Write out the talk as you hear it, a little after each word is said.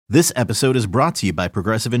This episode is brought to you by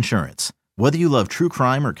Progressive Insurance. Whether you love true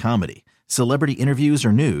crime or comedy, celebrity interviews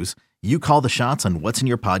or news, you call the shots on what's in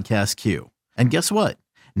your podcast queue. And guess what?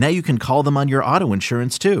 Now you can call them on your auto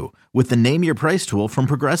insurance too with the Name Your Price tool from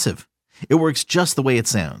Progressive. It works just the way it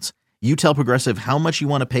sounds. You tell Progressive how much you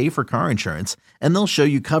want to pay for car insurance, and they'll show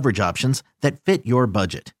you coverage options that fit your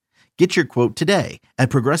budget. Get your quote today at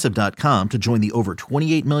Progressive.com to join the over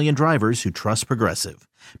 28 million drivers who trust Progressive.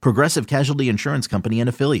 Progressive Casualty Insurance Company and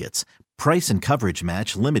Affiliates. Price and coverage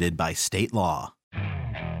match limited by state law.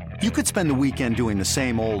 You could spend the weekend doing the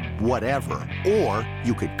same old whatever, or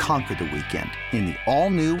you could conquer the weekend in the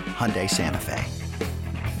all-new Hyundai Santa Fe.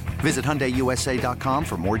 Visit HyundaiUSA.com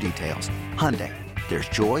for more details. Hyundai, there's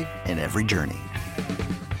joy in every journey.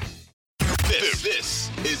 This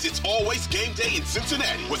is It's Always Game Day in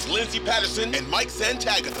Cincinnati with Lindsey Patterson and Mike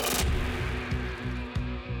Santagata.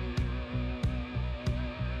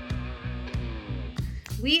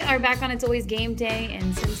 We are back on It's Always Game Day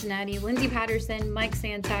in Cincinnati. Lindsey Patterson, Mike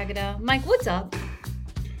Santagata. Mike, what's up?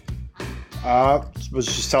 Was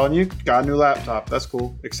just telling you, got a new laptop. That's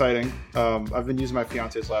cool. Exciting. I've been using my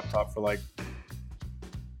fiance's laptop for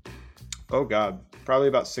probably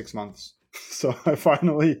about 6 months. So I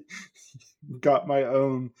finally got my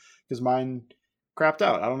own because mine crapped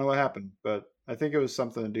out. I don't know what happened, but I think it was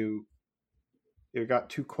something to do. It got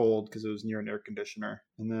too cold because it was near an air conditioner.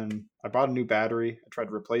 And then I bought a new battery. I tried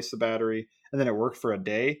to replace the battery, and then it worked for a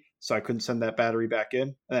day. So I couldn't send that battery back in,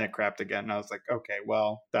 and then it crapped again. And I was like, okay,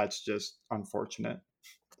 well, that's just unfortunate.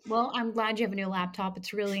 Well, I'm glad you have a new laptop.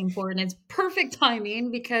 It's really important. It's perfect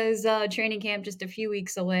timing because training camp just a few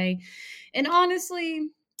weeks away. And honestly,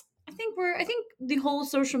 I think the whole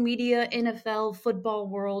social media, NFL, football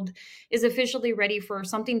world is officially ready for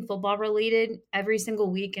something football related every single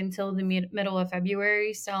week until the middle of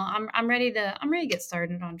February. So I'm ready to get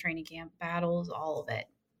started on training camp, battles, all of it.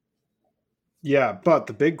 Yeah, but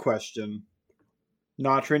the big question,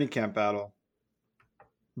 not training camp battle,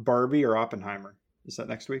 Barbie or Oppenheimer? Is that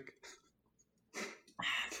next week?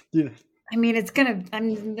 Yeah. I mean,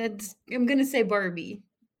 I'm gonna say Barbie.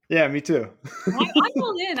 Yeah, me too. I'm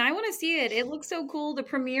all in. I want to see it. It looks so cool. The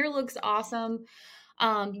premiere looks awesome.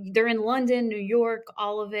 They're in London, New York,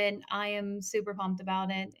 all of it. I am super pumped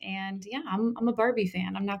about it. And yeah, I'm a Barbie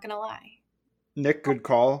fan. I'm not going to lie. Nick, good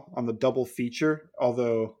call on the double feature.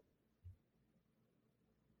 Although,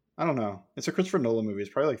 I don't know. It's a Christopher Nolan movie.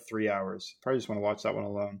 It's probably like 3 hours. Probably just want to watch that one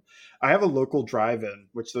alone. I have a local drive-in,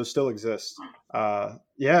 which those still exist.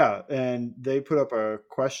 Yeah, and they put up a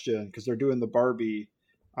question because they're doing the Barbie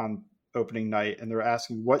on opening night, and they're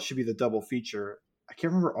asking what should be the double feature. I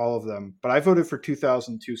can't remember all of them, but I voted for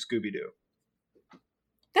 2002 Scooby-Doo.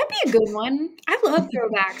 That'd be a good one. I love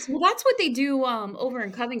throwbacks. Well, that's what they do over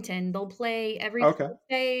in Covington. They'll play every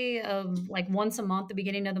Thursday of like once a month, the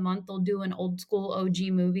beginning of the month. They'll do an old school OG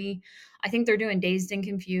movie. I think they're doing Dazed and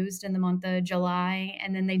Confused in the month of July,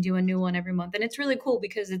 and then they do a new one every month. And it's really cool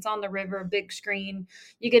because it's on the river, big screen.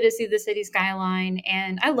 You get to see the city skyline,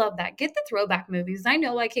 and I love that. Get the throwback movies. I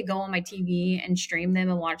know I could go on my TV and stream them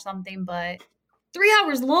and watch something, but 3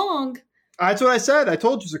 hours long. That's what I said. I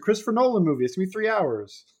told you it's a Christopher Nolan movie. It's going to be 3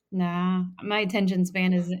 hours. Nah, my attention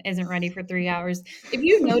span isn't ready for 3 hours. If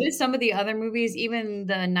you notice some of the other movies, even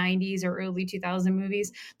the 90s or early 2000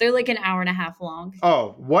 movies, they're like an hour and a half long.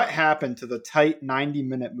 Oh, what happened to the tight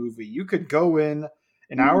 90-minute movie? You could go in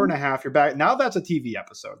an hour and a half, you're back. Now that's a TV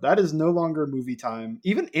episode. That is no longer movie time.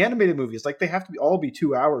 Even animated movies, like they have to all be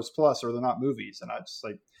 2 hours plus or they're not movies. And I just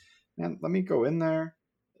like, man, let me go in there.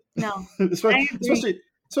 No,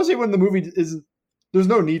 especially when the movie isn't, there's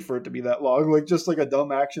no need for it to be that long. Like just like a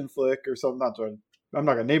dumb action flick or something. I'm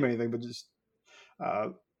not going to name anything, but just,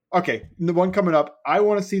 okay. The one coming up, I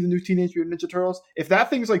want to see the new Teenage Mutant Ninja Turtles. If that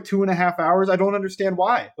thing's like 2.5 hours, I don't understand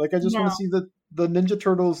why. Like I just want to see the Ninja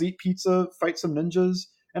Turtles eat pizza, fight some ninjas,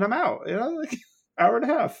 and I'm out. You know, like hour and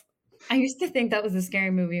a half. I used to think that was a scary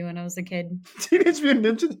movie when I was a kid. Teenage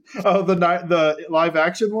Mutant Ninja? Oh, the live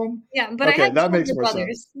action one? Yeah, but okay, I had that makes more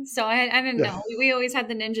brothers, sense. so I didn't know. We always had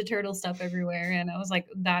the Ninja Turtle stuff everywhere, and I was like,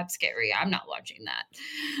 that's scary. I'm not watching that.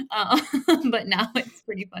 But now it's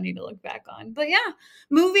pretty funny to look back on. But yeah,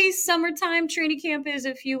 movies, summertime, training camp is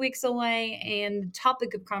a few weeks away, and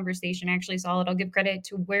topic of conversation, actually solid. I'll give credit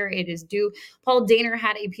to where it is due. Paul Dehner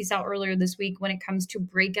had a piece out earlier this week when it comes to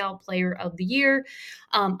Breakout Player of the Year.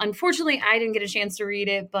 Unfortunately, I didn't get a chance to read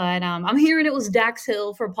it, but I'm hearing it was Dax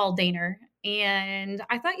Hill for Paul Dehner. And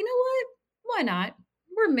I thought, you know what? Why not?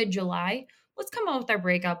 We're mid-July. Let's come out with our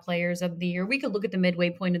breakout players of the year. We could look at the midway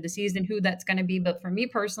point of the season, who that's going to be. But for me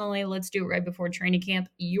personally, let's do it right before training camp.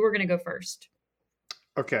 You are going to go first.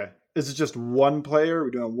 Okay. Is it just one player?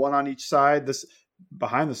 We're doing one on each side.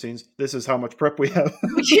 behind the scenes, this is how much prep we have.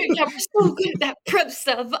 Yeah, we're so good at that prep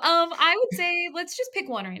stuff. I would say let's just pick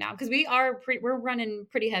one right now because we're running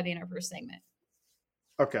pretty heavy in our first segment.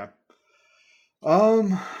 Okay.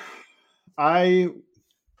 I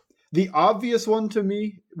the obvious one to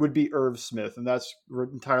me would be Irv Smith, and that's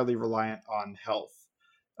entirely reliant on health.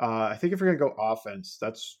 I think if you're gonna go offense,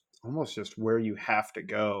 that's almost just where you have to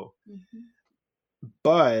go. Mm-hmm.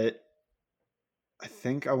 But I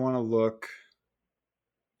think I want to look.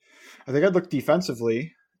 I think I'd look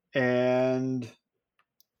defensively, and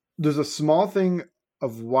there's a small thing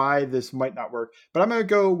of why this might not work, but I'm going to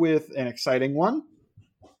go with an exciting one.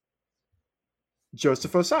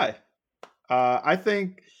 Joseph Osai. I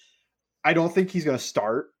don't think he's going to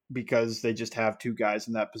start because they just have two guys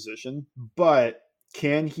in that position, but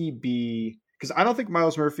can he be, because I think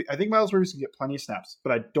Miles Murphy's going to get plenty of snaps,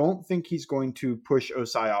 but I don't think he's going to push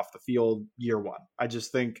Osai off the field year one. I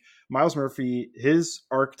just think Miles Murphy, his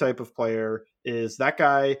archetype of player is that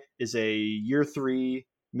guy is a year 3,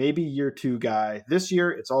 maybe year 2 guy. This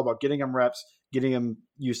year, it's all about getting him reps, getting him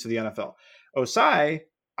used to the NFL. Osai,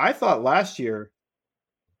 I thought last year,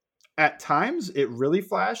 at times it really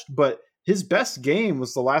flashed, but his best game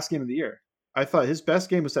was the last game of the year. I thought his best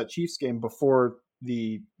game was that Chiefs game before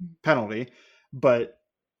the penalty, but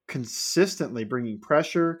consistently bringing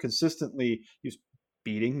pressure, consistently he was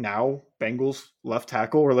beating now Bengals left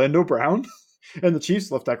tackle Orlando Brown, and the Chiefs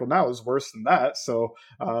left tackle now is worse than that. So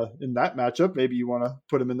in that matchup, maybe you want to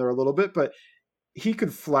put him in there a little bit, but he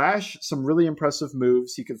could flash some really impressive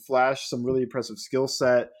moves. He could flash some really impressive skill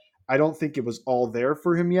set. I don't think it was all there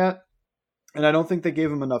for him yet. And I don't think they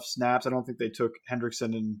gave him enough snaps. I don't think they took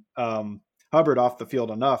Hendrickson and Hubbard off the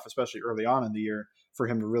field enough, especially early on in the year, for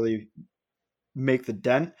him to really make the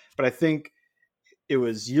dent. But I think it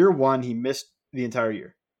was year 1, he missed the entire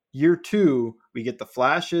year. Year 2, we get the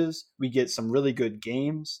flashes, we get some really good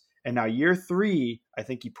games. And now year 3, I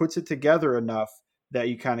think he puts it together enough that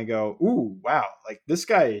you kind of go, ooh, wow, like this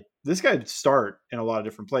guy would start in a lot of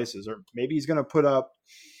different places. Or maybe he's going to put up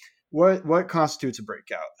what constitutes a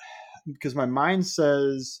breakout. Because my mind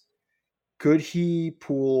says, could he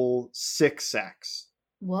pull 6 sacks?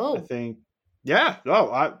 Whoa. I think, yeah.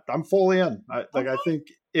 No, I'm fully in. I think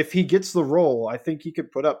if he gets the role, I think he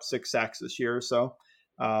could put up 6 sacks this year or so.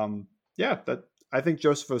 I think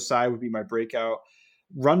Joseph Osai would be my breakout.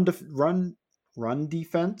 Run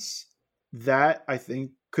defense, that I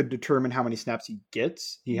think could determine how many snaps he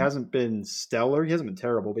gets. He hasn't been stellar. He hasn't been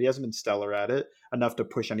terrible, but he hasn't been stellar at it enough to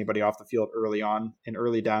push anybody off the field early on in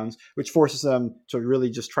early downs, which forces them to really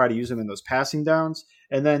just try to use him in those passing downs.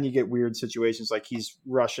 And then you get weird situations like he's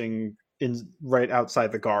rushing in right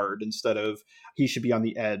outside the guard instead of he should be on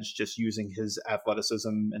the edge, just using his athleticism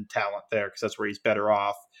and talent there because that's where he's better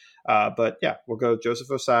off. But yeah, we'll go Joseph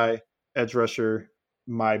Osai, edge rusher.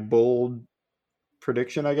 My bold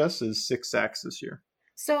prediction, I guess, is 6 sacks this year.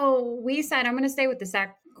 So we said, I'm going to stay with the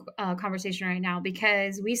sack conversation right now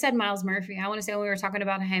because we said Miles Murphy. I want to say when we were talking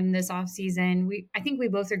about him this offseason, I think we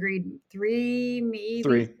both agreed 3, maybe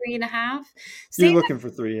 3.5. You're looking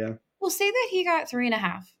for 3, yeah. We'll say that he got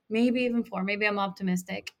 3.5, maybe even 4. Maybe I'm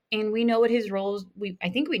optimistic. And we know what his roles, I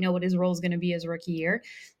think we know what his role is going to be his rookie year.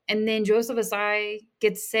 And then Joseph Osai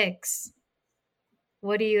gets 6.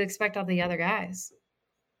 What do you expect of the other guys?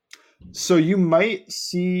 So you might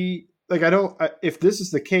see, like, if this is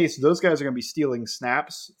the case, those guys are going to be stealing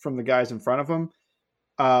snaps from the guys in front of them.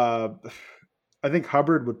 I think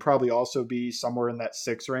Hubbard would probably also be somewhere in that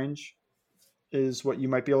 6 range is what you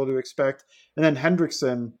might be able to expect. And then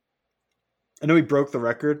Hendrickson, I know he broke the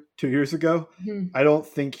record 2 years ago. Mm-hmm. I don't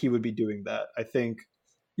think he would be doing that. I think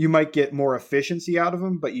you might get more efficiency out of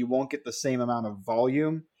him, but you won't get the same amount of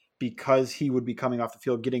volume because he would be coming off the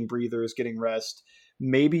field, getting breathers, getting rest.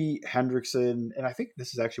 Maybe Hendrickson, and I think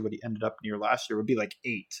this is actually what he ended up near last year, would be like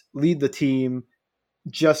 8. Lead the team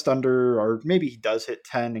just under, or maybe he does hit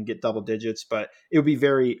 10 and get double digits, but it would be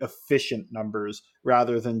very efficient numbers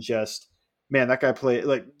rather than just, man, that guy played,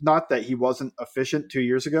 like, not that he wasn't efficient 2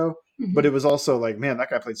 years ago, mm-hmm. but it was also like, man, that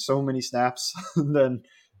guy played so many snaps. And then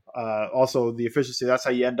also the efficiency, that's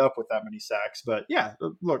how you end up with that many sacks. But yeah,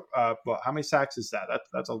 look, well, how many sacks is that?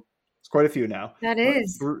 It's quite a few now. That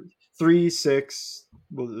is. 3, 6,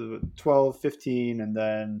 12, 15, and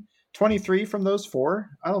then 23 from those 4.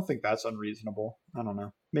 I don't think that's unreasonable. I don't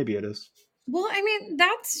know. Maybe it is. Well, I mean,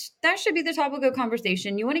 that should be the topic of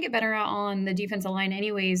conversation. You want to get better on the defensive line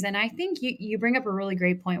anyways, and I think you bring up a really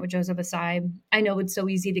great point with Joseph Asai. I know it's so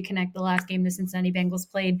easy to connect the last game the Cincinnati Bengals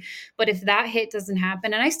played, but if that hit doesn't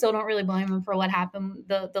happen, and I still don't really blame him for what happened,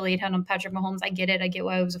 the late hit on Patrick Mahomes, I get it. I get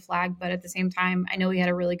why it was a flag, but at the same time, I know he had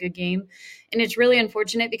a really good game. And it's really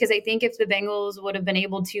unfortunate because I think if the Bengals would have been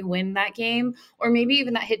able to win that game, or maybe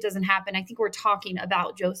even that hit doesn't happen, I think we're talking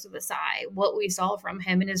about Joseph Asai, what we saw from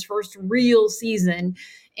him in his first real season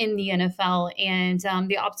in the NFL. And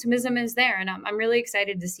the optimism is there. And I'm really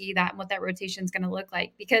excited to see that and what that rotation is going to look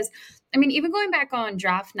like. Because, I mean, even going back on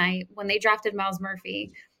draft night, when they drafted Miles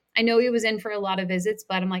Murphy, I know he was in for a lot of visits,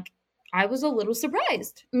 but I'm like, I was a little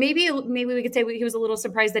surprised. Maybe we could say he was a little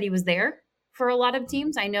surprised that he was there for a lot of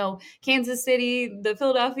teams. I know Kansas City, the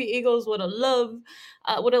Philadelphia Eagles would have loved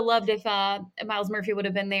if Miles Murphy would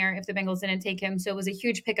have been there if the Bengals didn't take him. So it was a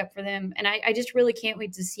huge pickup for them, and I just really can't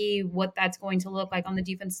wait to see what that's going to look like on the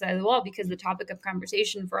defense side of the ball, because the topic of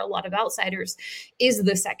conversation for a lot of outsiders is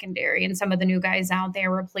the secondary and some of the new guys out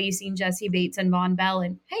there replacing Jesse Bates and Von Bell.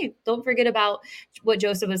 And hey, don't forget about what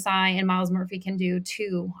Joseph Asai and Miles Murphy can do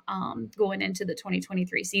too, going into the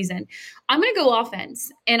 2023 season. I'm going to go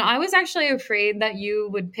offense. And I was actually afraid that you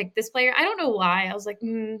would pick this player. I don't know why. I was like,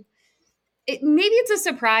 maybe it's a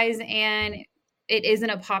surprise and it isn't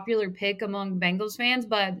a popular pick among Bengals fans,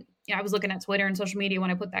 but I was looking at Twitter and social media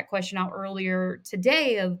when I put that question out earlier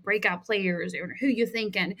today of breakout players or who you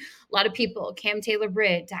think. And a lot of people, Cam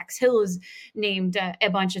Taylor-Britt, Dax Hill is named a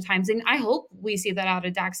bunch of times. And I hope we see that out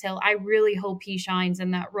of Dax Hill. I really hope he shines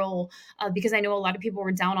in that role because I know a lot of people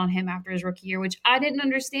were down on him after his rookie year, which I didn't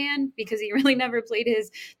understand because he really never played his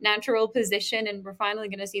natural position. And we're finally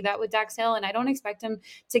going to see that with Dax Hill. And I don't expect him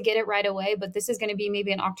to get it right away, but this is going to be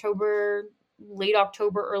maybe an late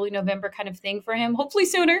October, early November kind of thing for him. Hopefully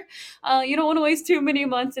sooner. You don't want to waste too many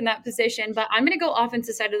months in that position, but I'm going to go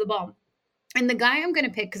offensive side of the ball. And the guy I'm going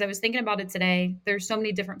to pick, because I was thinking about it today, there's so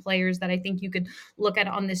many different players that I think you could look at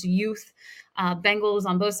on this youth Bengals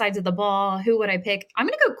on both sides of the ball. Who would I pick? I'm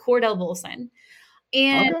going to go Cordell Volson.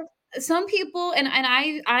 And Okay. some people, and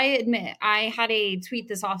I admit, I had a tweet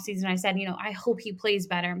this offseason. I said, I hope he plays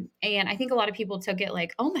better. And I think a lot of people took it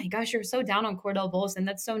like, oh my gosh, you're so down on Cordell Volson.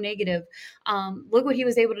 That's so negative. Look what he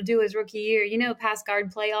was able to do his rookie year. Pass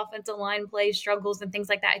guard play, offensive line play, struggles and things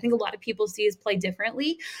like that. I think a lot of people see his play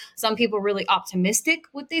differently. Some people are really optimistic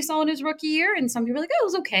what they saw in his rookie year. And some people are like, oh, it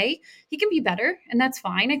was okay. He can be better. And that's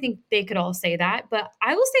fine. I think they could all say that. But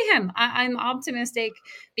I will say him. I'm optimistic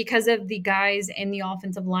because of the guys in the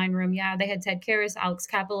offensive line room. Yeah, they had Ted Karras, Alex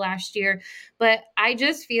Kappa last year, but I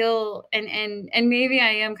just feel, and maybe I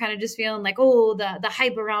am kind of just feeling like, oh, the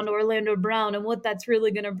hype around Orlando Brown and what that's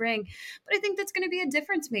really going to bring. But I think that's going to be a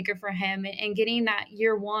difference maker for him and getting that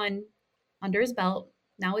year one under his belt.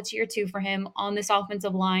 Now it's year two for him on this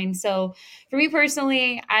offensive line. So for me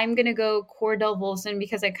personally, I'm going to go Cordell Volson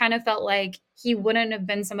because I kind of felt like he wouldn't have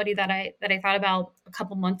been somebody that I thought about a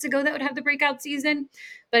couple months ago that would have the breakout season.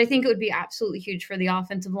 But I think it would be absolutely huge for the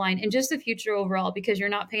offensive line and just the future overall because you're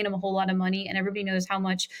not paying him a whole lot of money. And everybody knows how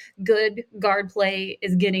much good guard play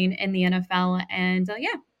is getting in the NFL. And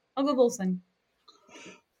I'll go Volson.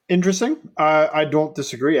 Interesting. I don't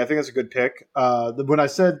disagree. I think that's a good pick. When I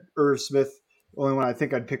said Irv Smith, only one I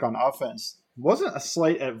think I'd pick on offense, wasn't a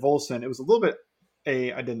slight at Volson. It was a little bit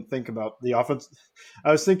I didn't think about the offense.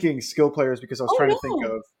 I was thinking skill players because I was trying to think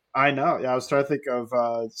of. I know. Yeah, I was trying to think of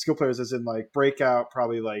skill players as in like breakout,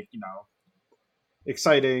 probably like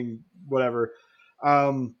exciting, whatever.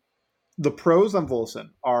 The pros on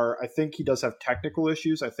Volson are I think he does have technical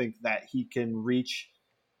issues. I think that he can reach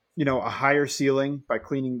a higher ceiling by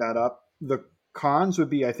cleaning that up. The cons would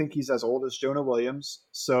be I think he's as old as Jonah Williams.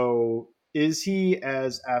 So is he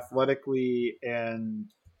as athletically and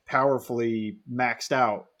powerfully maxed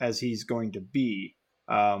out as he's going to be?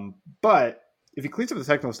 But if he cleans up the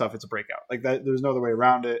technical stuff, it's a breakout. Like that, there's no other way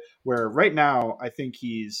around it. Where right now, I think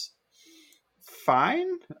he's fine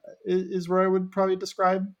is where I would probably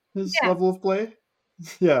describe his level of play.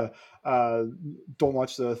 Yeah. Don't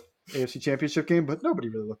watch the AFC Championship game, but nobody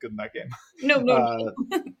really looked good in that game. No.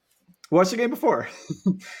 Watched the game before.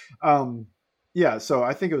 Yeah, so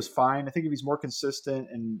I think it was fine. I think if he's more consistent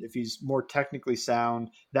and if he's more technically sound,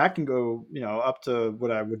 that can go, up to what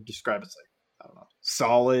I would describe as like, I don't know,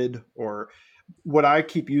 solid, or what I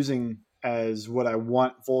keep using as what I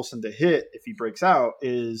want Volson to hit if he breaks out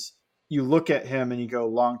is you look at him and you go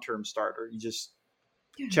long-term starter. You just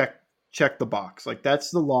check the box. Like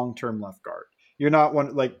that's the long-term left guard. You're not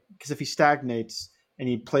one because if he stagnates and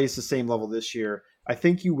he plays the same level this year, I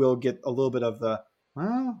think you will get a little bit of the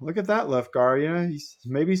well, look at that left guard.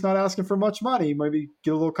 Maybe he's not asking for much money. Maybe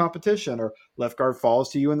get a little competition, or left guard falls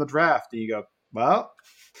to you in the draft, and you go, well,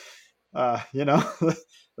 you know,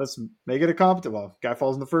 let's make it a competition. Well, guy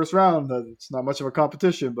falls in the first round, it's not much of a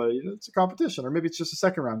competition, but it's a competition, or maybe it's just a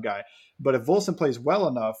second round guy. But if Volson plays well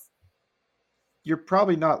enough, you're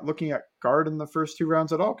probably not looking at guard in the first 2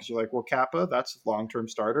 rounds at all, because you're like, well, Kappa, that's long-term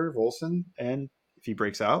starter, Volson, and if he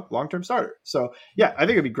breaks out, long-term starter. So yeah, I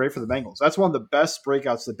think it'd be great for the Bengals. That's one of the best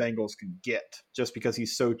breakouts the Bengals can get, just because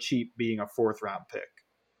he's so cheap, being a 4th-round pick.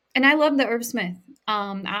 And I love the Irv Smith.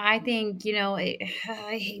 I think, I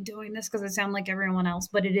hate doing this because I sound like everyone else,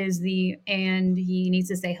 but it is and he needs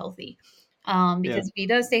to stay healthy. Because if he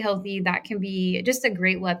does stay healthy, that can be just a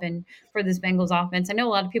great weapon for this Bengals offense. I know a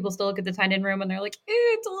lot of people still look at the tight end room and they're like,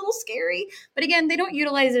 it's a little scary. But again, they don't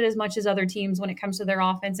utilize it as much as other teams when it comes to their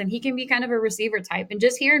offense. And he can be kind of a receiver type. And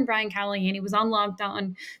just hearing Brian Callahan, he was on Locked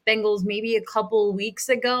On Bengals maybe a couple weeks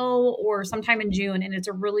ago or sometime in June. And it's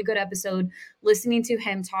a really good episode listening to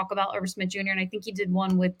him talk about Irv Smith Jr. And I think he did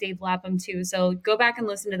one with Dave Lapham too. So go back and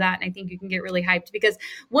listen to that. And I think you can get really hyped, because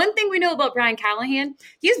one thing we know about Brian Callahan,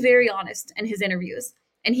 he is very honest in his interviews.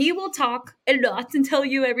 And he will talk a lot and tell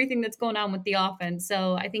you everything that's going on with the offense.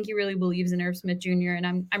 So I think he really believes in Irv Smith Jr.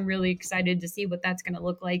 And I'm really excited to see what that's going to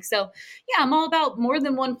look like. So yeah, I'm all about more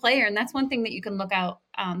than one player. And that's one thing that you can look out.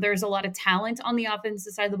 There's a lot of talent on the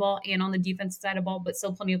offensive side of the ball and on the defensive side of the ball, but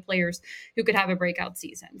still plenty of players who could have a breakout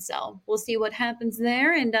season. So we'll see what happens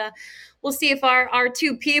there. And we'll see if our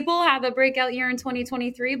two people have a breakout year in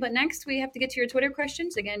 2023. But next, we have to get to your Twitter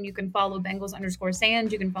questions. Again, you can follow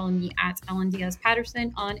Bengals_Sands. You can follow me at LNDS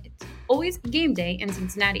Patterson on It's Always Game Day in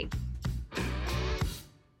Cincinnati.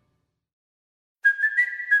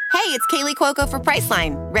 Hey, it's Kaylee Cuoco for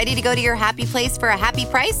Priceline. Ready to go to your happy place for a happy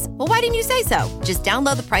price? Well, why didn't you say so? Just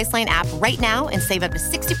download the Priceline app right now and save up to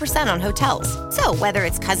 60% on hotels. So whether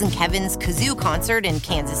it's Cousin Kevin's Kazoo Concert in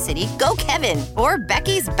Kansas City, go Kevin, or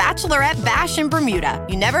Becky's Bachelorette Bash in Bermuda,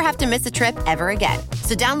 you never have to miss a trip ever again.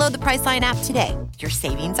 So download the Priceline app today. Your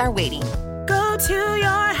savings are waiting. Go to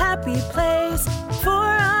your happy place for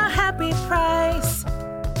a happy price.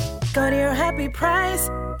 Go to your happy price,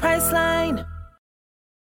 Priceline.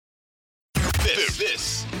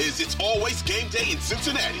 This is It's Always Game Day in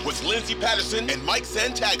Cincinnati with Lindsey Patterson and Mike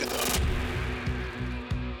Santagatha.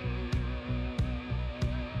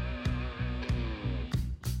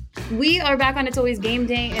 We are back on It's Always Game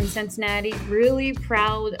Day in Cincinnati. Really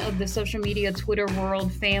proud of the social media, Twitter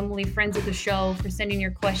world, family, friends of the show for sending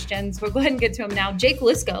your questions. We'll go ahead and get to them now. Jake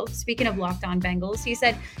Lisco, speaking of Locked On Bengals, he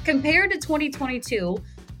said, compared to 2022,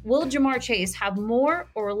 will Jamar Chase have more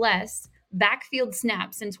or less backfield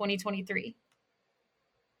snaps in 2023?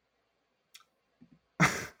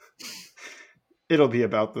 It'll be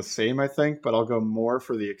about the same, I think, but I'll go more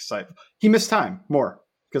for the excitement. He missed time more,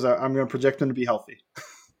 because I'm going to project him to be healthy.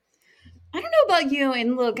 I don't know about you,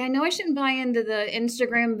 and look, I know I shouldn't buy into the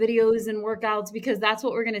Instagram videos and workouts, because that's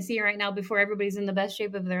what we're going to see right now before everybody's in the best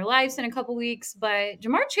shape of their lives in a couple weeks. But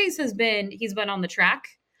Jamar Chase he's been on the track.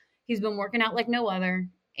 He's been working out like no other,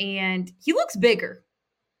 and he looks bigger.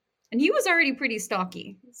 And he was already pretty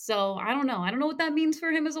stocky. So I don't know. I don't know what that means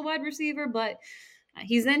for him as a wide receiver, but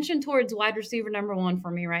he's inching towards wide receiver number one for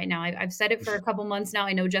me right now. I've said it for a couple months now.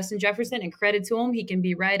 I know Justin Jefferson, and credit to him, he can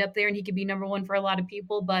be right up there and he could be number one for a lot of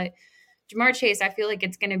people. But Jamar Chase, I feel like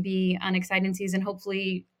it's going to be an exciting season.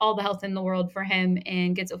 Hopefully all the health in the world for him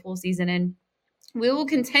and gets a full season in. We will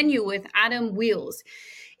continue with Adam Wheels.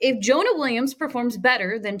 If Jonah Williams performs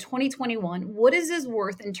better than 2021, what is his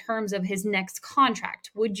worth in terms of his next contract?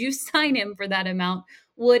 Would you sign him for that amount?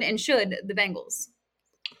 Would and should the Bengals?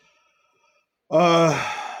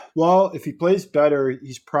 Well, if he plays better,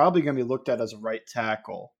 he's probably going to be looked at as a right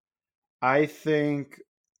tackle. I think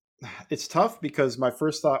it's tough, because my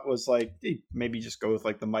first thought was like, hey, maybe just go with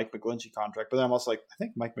like the Mike McGlinchey contract. But then I'm also like, I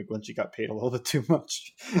think Mike McGlinchey got paid a little bit too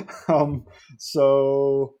much.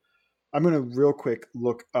 So I'm going to real quick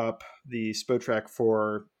look up the Spotrac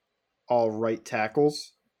for all right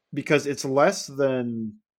tackles, because it's less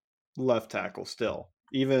than left tackle still,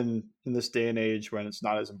 even in this day and age when it's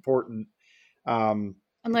not as important.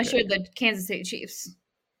 Unless you're the Kansas City Chiefs.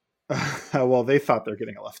 Well, they thought they're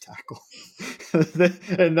getting a left tackle.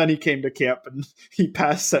 And then he came to camp and he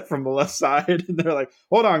passed set from the left side. And they're like,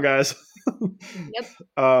 hold on, guys. Yep.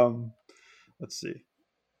 Let's see.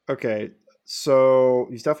 Okay. So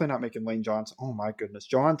he's definitely not making Lane Johnson. Oh, my goodness.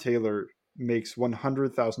 John Taylor makes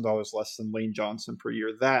 $100,000 less than Lane Johnson per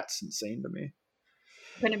year. That's insane to me.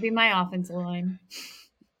 Going to be my offensive line.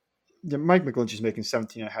 Yeah, Mike McGlinchey's making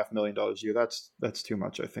 $17.5 million a year. That's too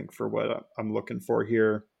much, I think, for what I'm looking for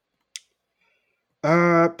here.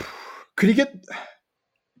 Could he get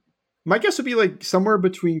My guess would be like somewhere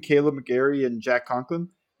between Caleb McGarry and Jack Conklin,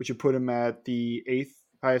 which would put him at the 8th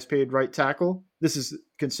highest paid right tackle. This is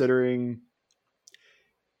considering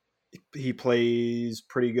he plays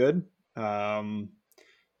pretty good. That'd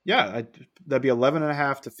be 11 and a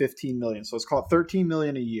half to 15 million. So let's call it 13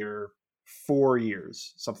 million a year, 4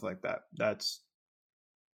 years, something like that. That's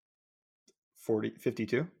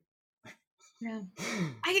 52. Yeah.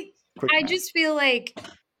 Quick I math. just feel like,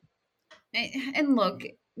 and look,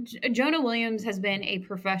 Jonah Williams has been a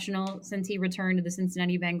professional since he returned to the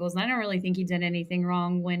Cincinnati Bengals. And I don't really think he did anything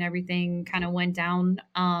wrong when everything kind of went down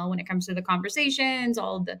when it comes to the conversations,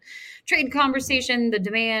 all the trade conversation, the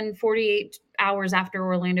demand 48 hours after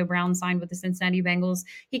Orlando Brown signed with the Cincinnati Bengals.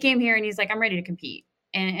 He came here and he's like, I'm ready to compete.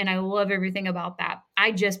 And I love everything about that.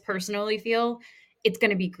 I just personally feel it's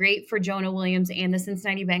going to be great for Jonah Williams and the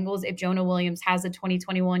Cincinnati Bengals. If Jonah Williams has a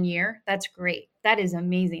 2021 year, that's great. That is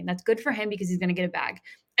amazing. That's good for him because he's going to get a bag.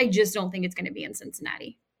 I just don't think it's going to be in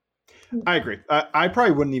Cincinnati. I agree. I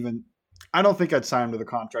probably wouldn't even – I don't think I'd sign him to the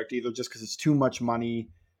contract either just because it's too much money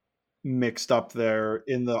mixed up there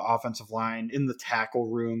in the offensive line, in the tackle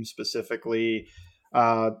room specifically.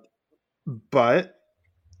 But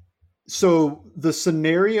so the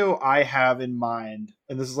scenario I have in mind,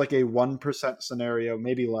 and this is like a 1% scenario,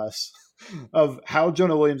 maybe less, of how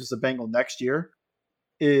Jonah Williams is a Bengal next year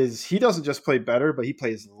is he doesn't just play better, but he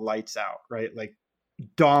plays lights out, right? Like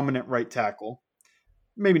dominant right tackle.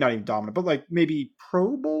 Maybe not even dominant, but like maybe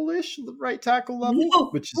Pro Bowl-ish right tackle level,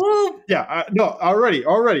 which is already.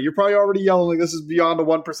 You're probably already yelling like this is beyond a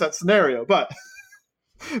 1% scenario, but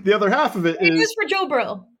the other half of it is for Joe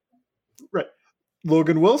Burrow. Right.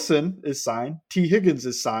 Logan Wilson is signed. T. Higgins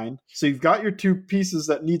is signed. So you've got your two pieces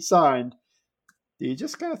that need signed. Do you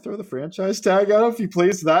just kind of throw the franchise tag at him if he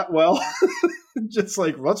plays that well? Just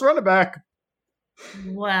like, let's run it back.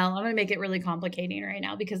 Well, I'm going to make it really complicating right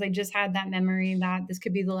now because I just had that memory that this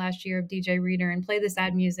could be the last year of DJ Reader, and play the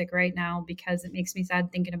sad music right now because it makes me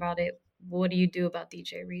sad thinking about it. What do you do about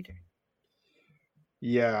DJ Reader?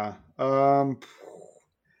 Yeah. I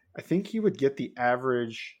think he would get the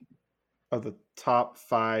average of the top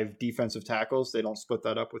 5 defensive tackles. They don't split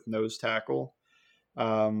that up with nose tackle,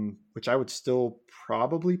 which I would still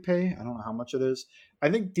probably pay. I don't know how much it is. I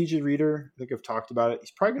think DJ Reader, I think I've talked about it.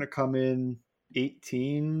 He's probably going to come in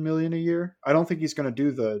 18 million a year. I don't think he's going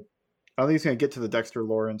to get to the Dexter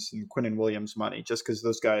Lawrence and Quinnen Williams money just because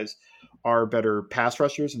those guys are better pass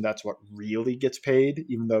rushers and that's what really gets paid,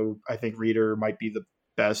 even though I think Reader might be the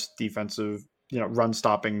best defensive, run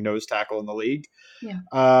stopping nose tackle in the league.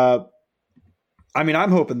 Yeah.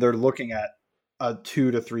 I'm hoping they're looking at a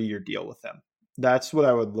 2 to 3 year deal with him. That's what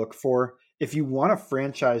I would look for. If you want a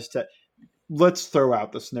franchise let's throw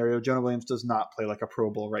out the scenario. Jonah Williams does not play like a Pro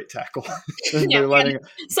Bowl right tackle.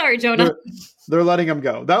 Sorry, Jonah. They're letting him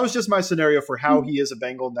go. That was just my scenario for how he is a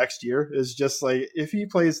Bengal next year, is just like, if he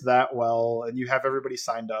plays that well and you have everybody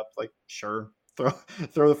signed up, like, sure,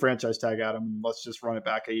 throw the franchise tag at him and let's just run it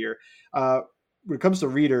back a year. When it comes to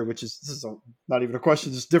Reader, this is not even a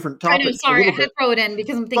question, just different topic. I know, sorry, I had to throw it in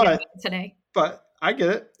because I'm thinking about it today. But I get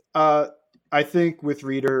it. I think with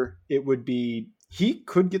Reader, it would be, he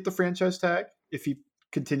could get the franchise tag if he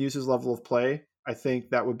continues his level of play. I think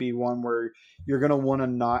that would be one where you're going to want to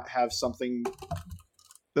not have something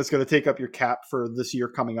that's going to take up your cap for this year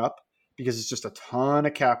coming up, because it's just a ton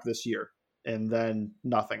of cap this year and then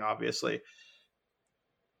nothing, obviously.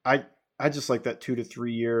 I just like that 2 to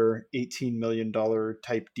 3 year, $18 million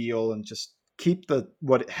type deal and just keep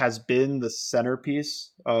what has been the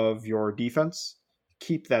centerpiece of your defense.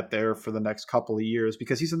 Keep that there for the next couple of years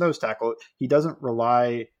because he's a nose tackle. He doesn't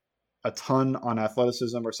rely a ton on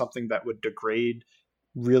athleticism or something that would degrade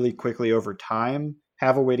really quickly over time.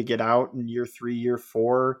 Have a way to get out in year 3, year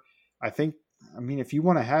 4. If you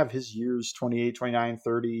want to have his years 28, 29,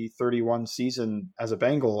 30, 31 season as a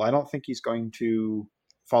Bengal, I don't think he's going to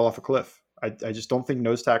fall off a cliff. I just don't think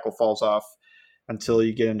nose tackle falls off until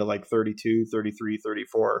you get into like 32, 33,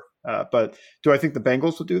 34. But do I think the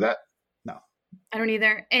Bengals will do that? No. I don't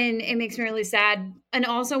either. And it makes me really sad. And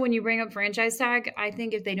also when you bring up franchise tag, I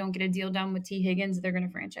think if they don't get a deal done with T. Higgins, they're going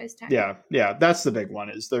to franchise tag. Yeah. That's the big one,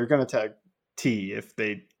 is they're going to tag T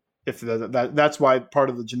that's why part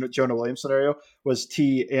of the Jonah Williams scenario was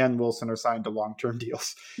T and Wilson are signed to long-term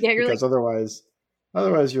deals. Yeah, otherwise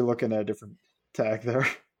you're looking at a different tag there.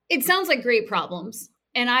 It sounds like great problems.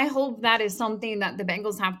 And I hope that is something that the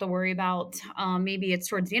Bengals have to worry about. Maybe it's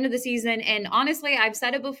towards the end of the season. And honestly, I've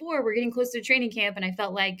said it before, we're getting close to training camp. And I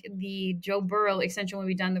felt like the Joe Burrow extension will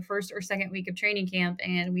be done the first or second week of training camp.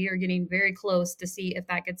 And we are getting very close to see if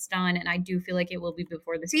that gets done. And I do feel like it will be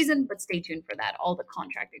before the season, but stay tuned for that, all the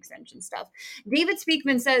contract extension stuff. David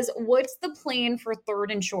Speakman says, what's the plan for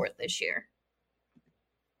 3rd and short this year?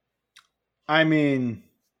 I mean,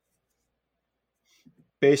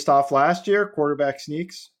 based off last year, quarterback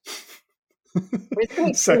sneaks.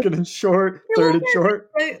 2nd and short, 3rd and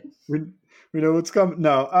short. We know what's coming.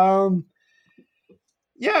 No.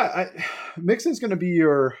 Mixon's going to be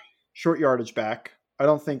your short yardage back. I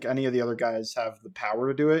don't think any of the other guys have the power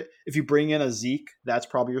to do it. If you bring in a Zeke, that's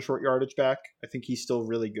probably your short yardage back. I think he's still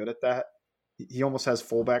really good at that. He almost has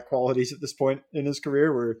fullback qualities at this point in his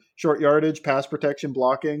career, where short yardage, pass protection,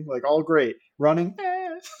 blocking, like all great. Running,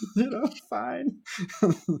 fine.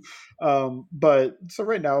 But so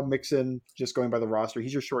right now, Mixon, just going by the roster,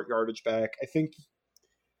 he's your short yardage back. I think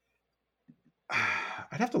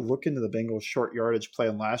I'd have to look into the Bengals short yardage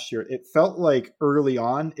plan last year. It felt like early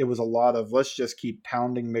on, it was a lot of let's just keep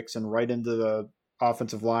pounding Mixon right into the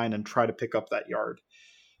offensive line and try to pick up that yard.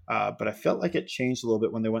 But I felt like it changed a little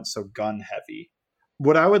bit when they went so gun heavy.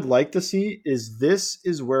 What I would like to see is this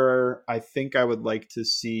is where I think I would like to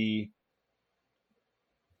see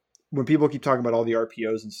when people keep talking about all the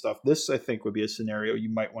RPOs and stuff. This I think would be a scenario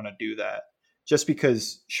you might want to do that, just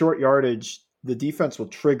because short yardage, the defense will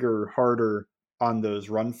trigger harder on those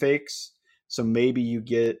run fakes. So maybe you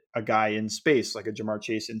get a guy in space, like a Jamar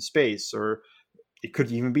Chase in space, or it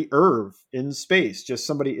could even be Irv in space, just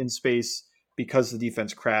somebody in space, because the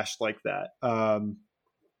defense crashed like that.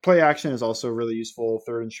 Play action is also really useful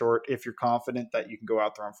 3rd and short if you're confident that you can go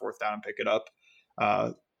out there on 4th down and pick it up.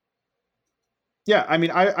 I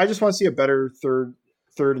just want to see a better third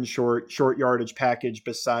and short yardage package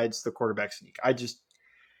besides the quarterback sneak.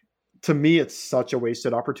 To me, it's such a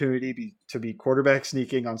wasted opportunity to be quarterback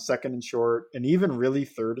sneaking on 2nd and short, and even really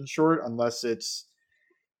 3rd and short, unless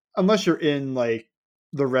you're in like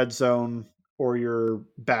the red zone or you're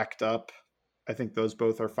backed up. I think those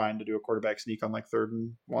both are fine to do a quarterback sneak on like 3rd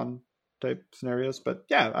and 1 type scenarios. But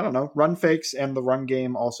yeah, I don't know. Run fakes and the run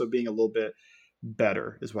game also being a little bit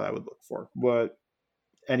better is what I would look for.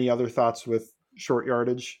 Any other thoughts with short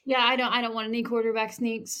yardage? Yeah, I don't want any quarterback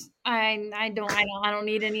sneaks. I don't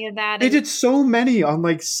need any of that. They did so many on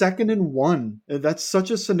like 2nd and 1. That's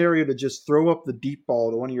such a scenario to just throw up the deep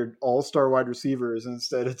ball to one of your all-star wide receivers, and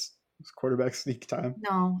instead it's quarterback sneak time.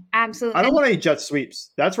 No, absolutely. I don't want any jet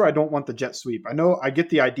sweeps. That's where I don't want the jet sweep. I know I get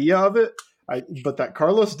the idea of it, but that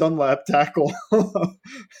Carlos Dunlap tackle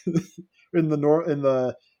in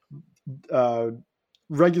the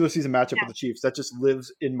regular season matchup with the Chiefs, that just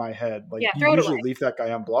lives in my head. Like, you usually leave that guy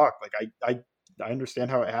unblocked. Like I understand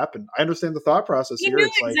how it happened. I understand the thought process here. Knew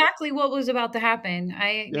exactly what was about to happen.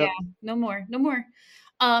 No more.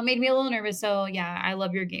 Made me a little nervous. So yeah, I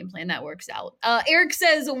love your game plan. That works out. Eric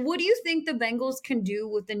says, what do you think the Bengals can do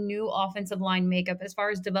with the new offensive line makeup as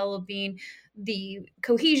far as developing the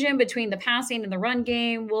cohesion between the passing and the run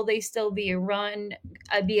game? Will they still be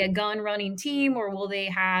a gun running team, or will they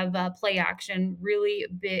have play action really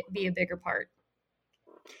be a bigger part?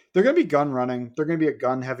 They're going to be gun running. They're going to be a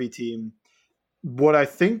gun heavy team. What I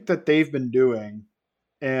think that they've been doing,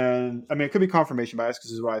 and I mean, it could be confirmation bias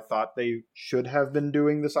because this is what I thought they should have been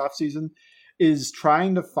doing this offseason, is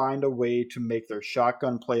trying to find a way to make their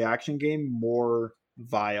shotgun play action game more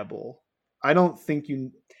viable. I don't think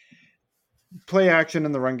play action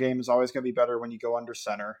in the run game is always going to be better when you go under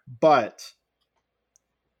center, but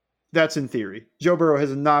that's in theory. Joe Burrow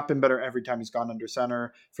has not been better every time he's gone under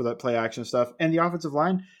center for that play action stuff. And the offensive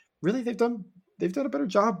line, really, they've done a better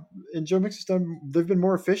job. And Joe Mixon's they've been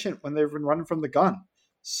more efficient when they've been running from the gun.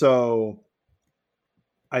 So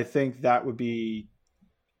I think that would be,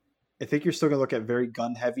 I think you're still going to look at very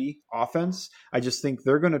gun heavy offense. I just think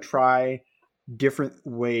they're going to try different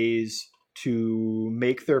ways to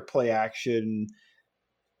make their play action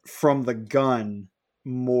from the gun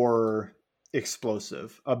more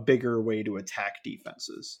explosive, a bigger way to attack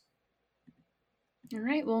defenses. All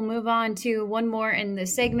right, we'll move on to one more in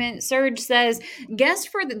this segment. Serge says, guess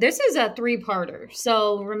for this is a 3-parter,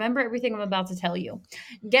 so remember everything I'm about to tell you.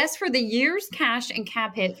 Guess for the year's cash and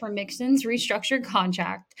cap hit for Mixon's restructured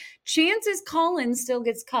contract. Chances Collins still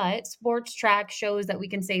gets cut. Sports Track shows that we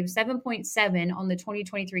can save 7.7 on the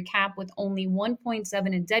 2023 cap with only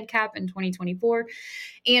 1.7 in dead cap in 2024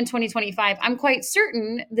 and 2025. I'm quite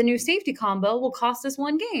certain the new safety combo will cost us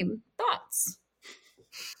 1 game. Thoughts?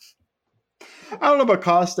 I don't know about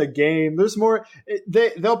cost a game. There's more.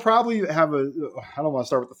 They'll probably have a. I don't want to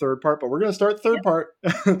start with the third part, but we're going to start the third part.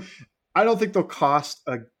 I don't think they'll cost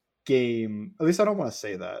a game. At least I don't want to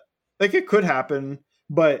say that. Like it could happen,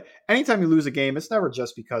 but anytime you lose a game, it's never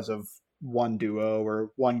just because of one duo or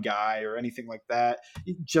one guy or anything like that.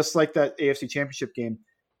 Just like that AFC Championship game.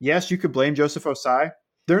 Yes, you could blame Joseph Osai.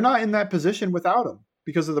 They're not in that position without him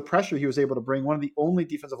because of the pressure he was able to bring. One of the only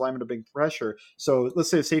defensive linemen to bring pressure. So let's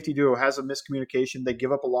say the safety duo has a miscommunication. They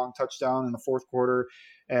give up a long touchdown in the fourth quarter,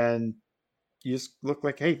 and you just look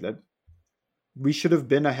like, hey, that we should have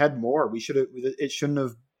been ahead more. It shouldn't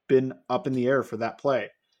have been up in the air for that play.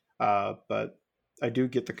 But I do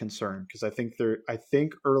get the concern because I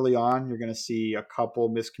think early on you're going to see a couple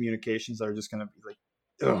miscommunications that are just going to be like,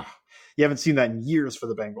 ugh. You haven't seen that in years for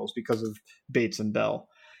the Bengals because of Bates and Bell.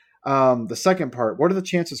 The second part, what are the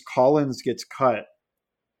chances Collins gets cut?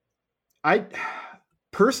 I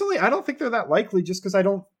personally, I don't think they're that likely just because I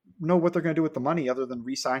don't know what they're going to do with the money other than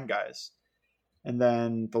re-sign guys. And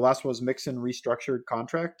then the last one was Mixon restructured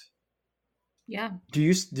contract. Yeah. Do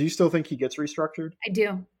you still think he gets restructured? I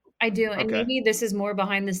do. And Okay. maybe this is more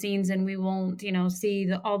behind the scenes and we won't,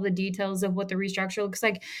 see all the details of what the restructure looks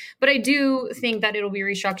like. But I do think that it'll be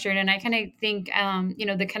restructured. And I kind of think,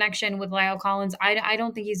 the connection with Lyle Collins, I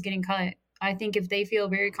don't think he's getting cut. I think if they feel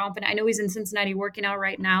very confident, I know he's in Cincinnati working out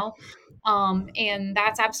right now. And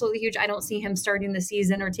that's absolutely huge. I don't see him starting the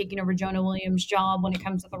season or taking over Jonah Williams' job when it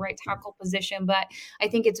comes to the right tackle position, but I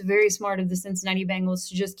think it's very smart of the Cincinnati Bengals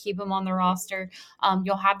to just keep him on the roster.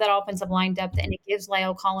 You'll have that offensive line depth, and it gives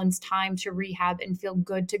Lyle Collins time to rehab and feel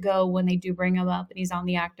good to go when they do bring him up and he's on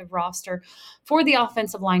the active roster for the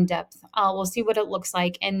offensive line depth. We'll see what it looks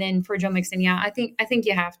like. And then for Joe Mixon, I think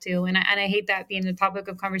you have to, and I hate that being the topic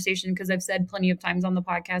of conversation because I've said plenty of times on the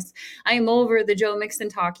podcast, I am over the Joe Mixon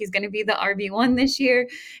talk. He's going to be the RB1 this year,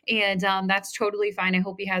 and that's totally fine. I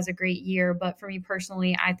hope he has a great year, but for me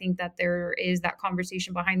personally, I think that there is that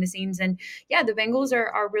conversation behind the scenes, and the Bengals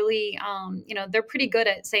are really, they're pretty good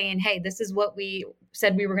at saying, hey, this is what we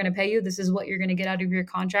said we were going to pay you. This is what you're going to get out of your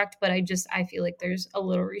contract, but I feel like there's a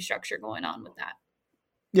little restructure going on with that.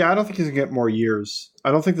 Yeah, I don't think he's going to get more years.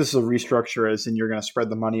 I don't think this is a restructure as in you're going to spread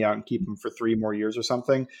the money out and keep him for 3 more years or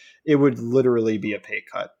something. It would literally be a pay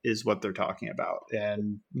cut is what they're talking about.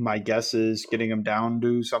 And my guess is getting him down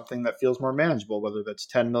to something that feels more manageable, whether that's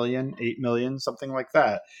 10 million, 8 million, something like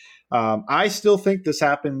that. I still think this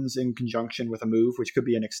happens in conjunction with a move, which could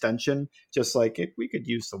be an extension, just like we could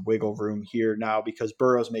use the wiggle room here now because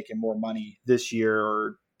Burrow's making more money this year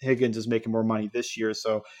or Higgins is making more money this year,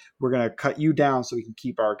 so we're going to cut you down so we can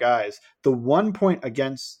keep our guys. The one point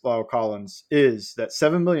against Lyle Collins is that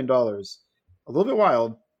 $7 million, a little bit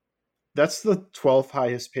wild. That's the 12th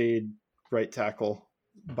highest paid right tackle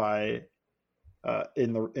by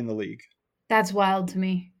in the league. That's wild to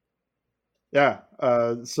me. Yeah,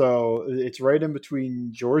 so it's right in between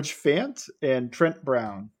George Fant and Trent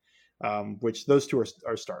Brown, which those two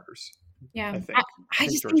are starters. Yeah, I think. I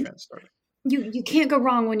just George think Fant's starter. You can't go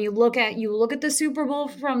wrong when you look at the Super Bowl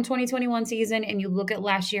from 2021 season and you look at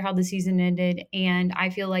last year how the season ended, and I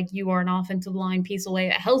feel like you are an offensive line piece away,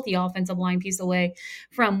 a healthy offensive line piece away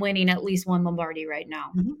from winning at least one Lombardi right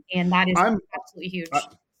now, and that is absolutely huge.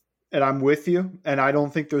 And I'm with you, and I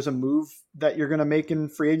don't think there's a move that you're going to make in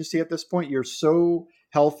free agency at this point. You're so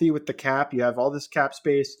healthy with the cap, you have all this cap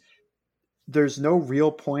space. There's no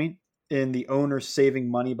real point in the owner saving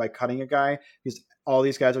money by cutting a guy because all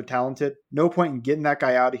these guys are talented. No point in getting that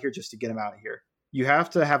guy out of here just to get him out of here. You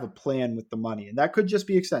have to have a plan with the money, and that could just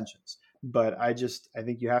be extensions. But I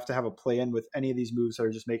think you have to have a plan with any of these moves that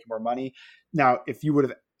are just making more money. Now, if you would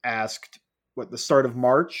have asked the start of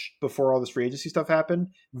March before all this free agency stuff happened,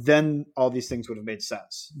 then all these things would have made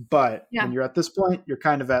sense. But when you're at this point, you're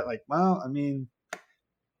kind of at like, well, I mean,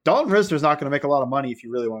 Dalton Risner's not going to make a lot of money if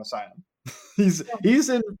you really want to sign him. He's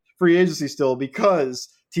in free agency still because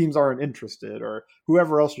teams aren't interested or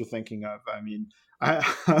whoever else you're thinking of. I mean,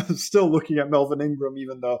 I'm still looking at Melvin Ingram,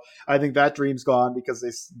 even though I think that dream's gone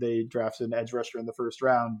because they drafted an edge rusher in the first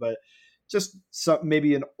round, but just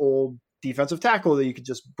maybe an old defensive tackle that you could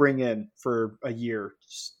just bring in for a year,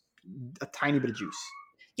 just a tiny bit of juice.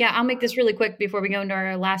 Yeah, I'll make this really quick before we go into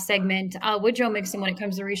our last segment. With Joe Mixon, when it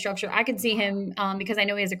comes to restructure, I could see him because I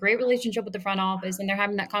know he has a great relationship with the front office, and they're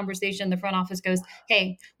having that conversation. The front office goes,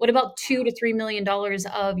 "Hey, what about $2 to $3 million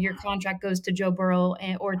of your contract goes to Joe Burrow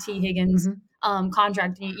or T. Higgins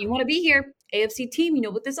contract? You want to be here? AFC team. You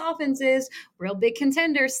know what this offense is. Real big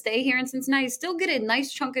contender. Stay here in Cincinnati. Still get a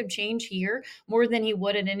nice chunk of change here, more than he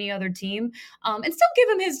would at any other team. And still give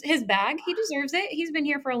him his bag. He deserves it. He's been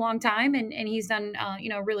here for a long time, and he's done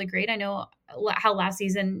really great. I know how last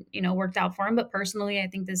season worked out for him, but personally I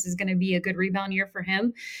think this is going to be a good rebound year for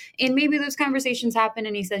him. And maybe those conversations happen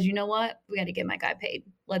and he says, you know what, we got to get my guy paid,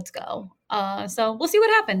 let's go. So we'll see what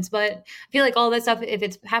happens, but I feel like all that stuff, if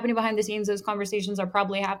it's happening behind the scenes, those conversations are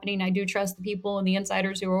probably happening. I do trust the people and the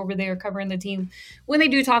insiders who are over there covering the team when they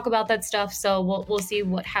do talk about that stuff. So we'll see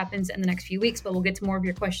what happens in the next few weeks, but we'll get to more of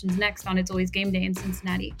your questions next on It's Always Game Day in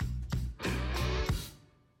Cincinnati.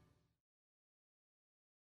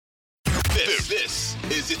 This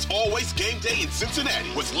is It's Always Game Day in Cincinnati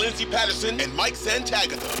with Lindsey Patterson and Mike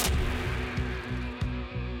Santagatha.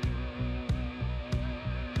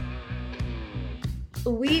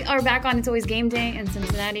 We are back on It's Always Game Day in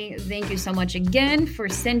Cincinnati. Thank you so much again for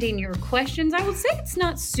sending your questions. I would say it's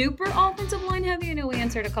not super offensive line heavy. I know we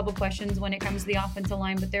answered a couple questions when it comes to the offensive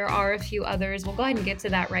line, but there are a few others. We'll go ahead and get to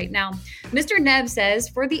that right now. Mr. Nev says,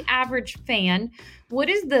 for the average fan, what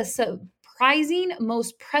is the surprising,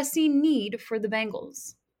 most pressing need for the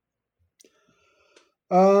Bengals?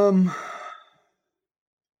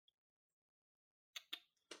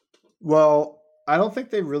 Well, I don't think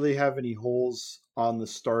they really have any holes on the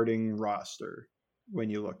starting roster when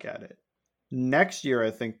you look at it. Next year,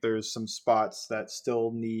 I think there's some spots that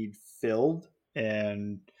still need filled,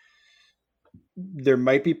 and there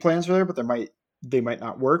might be plans for there, but they might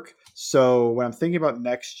not work. So when I'm thinking about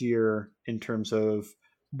next year in terms of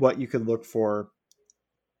what you could look for,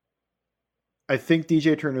 I think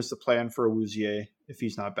DJ Turner's the plan for Awuzie if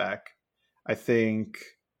he's not back. I think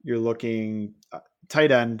you're looking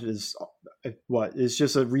tight end is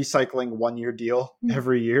just a recycling 1-year deal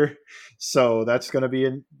every year. So that's going to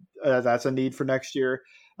be that's a need for next year.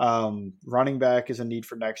 Running back is a need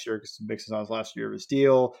for next year because Mixon's on his last year of his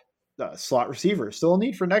deal. Slot receiver is still a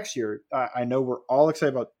need for next year. I know we're all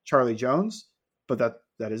excited about Charlie Jones, but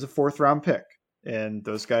that is a 4th round pick. And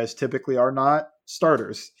those guys typically are not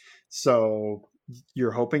starters. So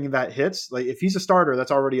you're hoping that hits. Like if he's a starter,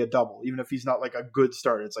 that's already a double. Even if he's not like a good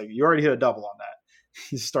starter, it's like you already hit a double on that.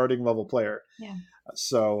 He's a starting level player. Yeah.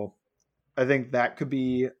 So I think that could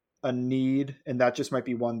be a need, and that just might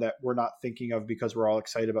be one that we're not thinking of because we're all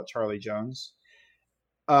excited about Charlie Jones.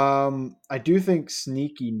 I do think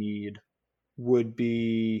sneaky need would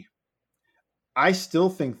be, I still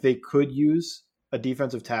think they could use a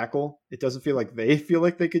defensive tackle. It doesn't feel like they feel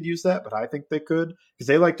like they could use that, but I think they could because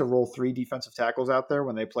they like to roll 3 defensive tackles out there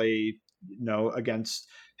when they play, against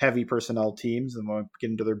heavy personnel teams and want to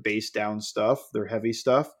get into their base down stuff, their heavy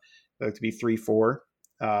stuff. They like to be 3-4.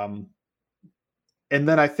 And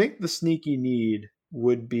then I think the sneaky need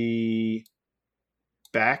would be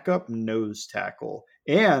backup nose tackle.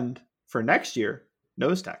 And for next year,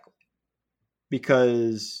 nose tackle.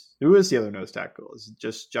 Because who is the other nose tackle? Is it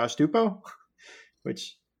just Josh Tupou?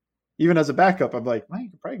 Which, even as a backup, I'm like, man, you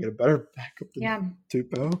could probably get a better backup than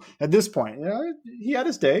Tupou at this point. He had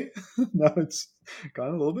his day. Now it's gone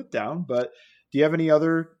a little bit down. But do you have any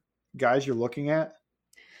other guys you're looking at?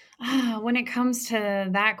 When it comes to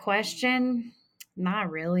that question,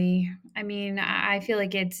 not really. I mean, I feel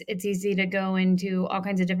like it's easy to go into all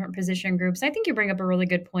kinds of different position groups. I think you bring up a really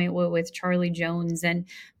good point with Charlie Jones, and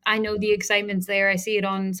I know the excitement's there. I see it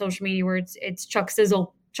on social media where it's Chuck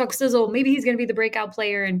Sizzle. Maybe he's going to be the breakout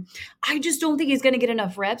player, and I just don't think he's going to get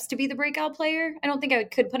enough reps to be the breakout player. I don't think I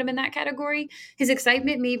could put him in that category. His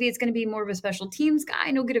excitement, maybe it's going to be more of a special teams guy,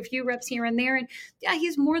 and he'll get a few reps here and there, and yeah,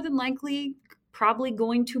 he's more than likely probably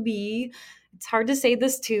going to be, it's hard to say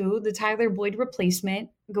this too, the Tyler Boyd replacement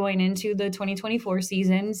going into the 2024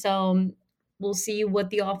 season. So we'll see what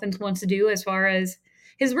the offense wants to do as far as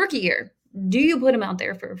his rookie year. Do you put him out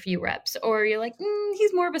there for a few reps, or you're like,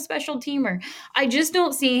 he's more of a special teamer? I just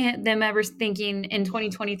don't see them ever thinking in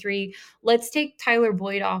 2023, let's take Tyler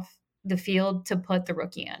Boyd off the field to put the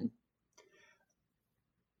rookie in.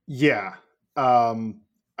 Yeah.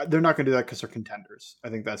 They're not going to do that because they're contenders. I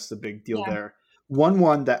think that's the big deal there.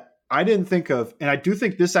 One that I didn't think of, and I do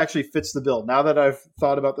think this actually fits the bill now that I've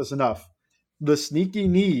thought about this enough. The sneaky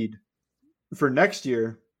need for next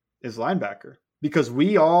year is linebacker, because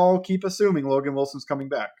we all keep assuming Logan Wilson's coming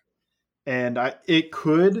back. And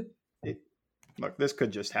this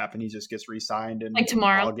could just happen. He just gets re-signed in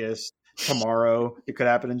August, tomorrow. It could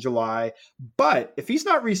happen in July. But if he's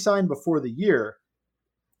not re-signed before the year,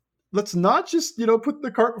 let's not just, put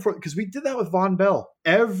the cart before, because we did that with Von Bell.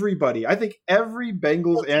 Everybody, I think every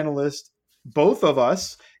Bengals analyst, both of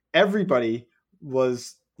us, everybody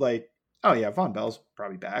was like, oh yeah, Von Bell's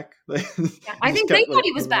probably back. I think they thought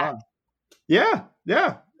he was back.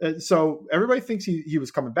 Yeah. And so everybody thinks he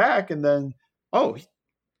was coming back, and then,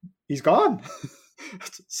 he's gone.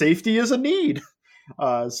 Safety is a need.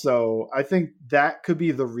 So I think that could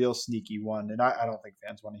be the real sneaky one. And I don't think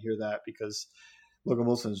fans want to hear that because Logan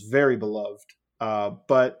Wilson is very beloved.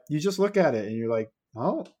 But you just look at it and you're like,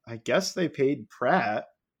 well, I guess they paid Pratt.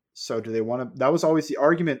 So do they want to? That was always the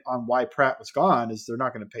argument on why Pratt was gone, is they're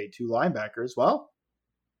not going to pay 2 linebackers. Well,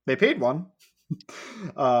 they paid one.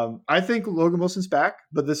 I think Logan Wilson's back,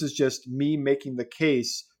 but this is just me making the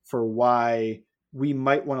case for why we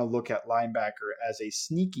might want to look at linebacker as a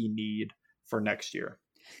sneaky need for next year.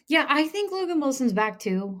 Yeah, I think Logan Wilson's back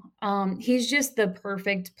too. He's just the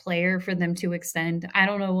perfect player for them to extend. I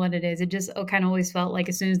don't know what it is. It just kind of always felt like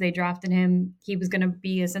as soon as they drafted him, he was going to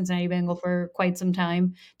be a Cincinnati Bengal for quite some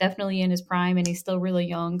time, definitely in his prime, and he's still really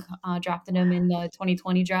young. Drafted him in the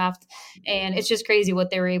 2020 draft, and it's just crazy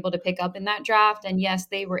what they were able to pick up in that draft. And yes,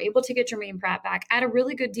 they were able to get Jermaine Pratt back at a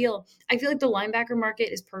really good deal. I feel like the linebacker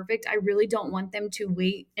market is perfect. I really don't want them to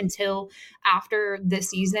wait until after this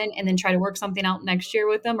season and then try to work something out next year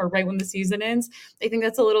with them, or right when the season ends. I think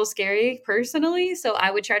that's a little scary personally. So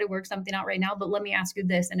I would try to work something out right now. But let me ask you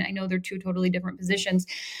this, and I know they're 2 totally different positions.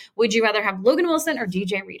 Would you rather have Logan Wilson or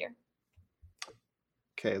DJ Reader?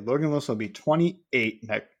 Okay, Logan Wilson will be 28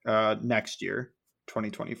 next year,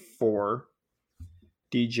 2024.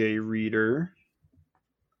 DJ Reader,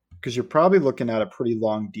 because you're probably looking at a pretty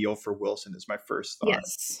long deal for Wilson, is my first thought.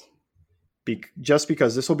 Yes. Just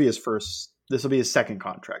because this will be his second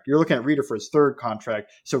contract. You're looking at Reader for his third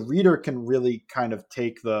contract. So Reader can really kind of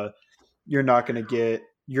take you're not going to get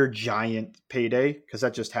your giant payday, because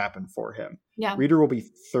that just happened for him. Yeah. Reader will be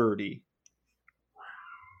 30.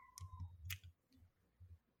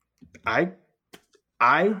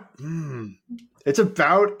 It's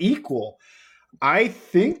about equal. I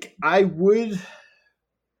think I would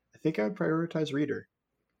prioritize Reader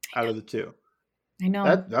out of the 2. I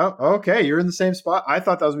know. Okay, you're in the same spot. I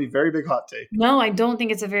thought that was going to be a very big hot take. No, I don't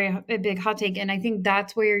think it's a big hot take. And I think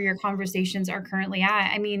that's where your conversations are currently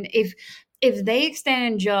at. I mean, if they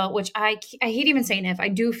extend Joe, which I hate even saying if, I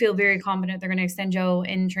do feel very confident they're going to extend Joe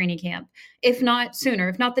in training camp. If not sooner,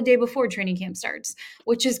 if not the day before training camp starts,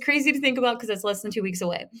 which is crazy to think about because it's less than 2 weeks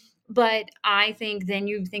away. But I think then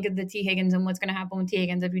you think of the T. Higgins and what's going to happen with T.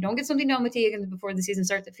 Higgins. If you don't get something done with T. Higgins before the season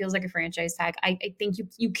starts, it feels like a franchise tag. I think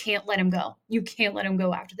you can't let him go. You can't let him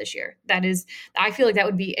go after this year. I feel like that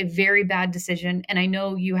would be a very bad decision. And I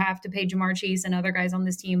know you have to pay Jamar Chase and other guys on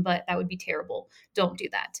this team, but that would be terrible. Don't do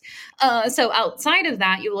that. So outside of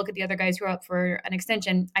that, you look at the other guys who are up for an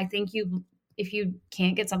extension. I think if you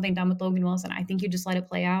can't get something done with Logan Wilson, I think you just let it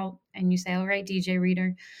play out and you say, all right, DJ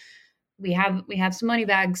Reader, we have some money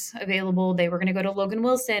bags available. They were going to go to Logan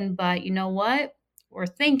Wilson, but you know what? We're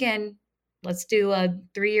thinking, let's do a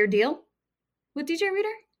 3-year deal with DJ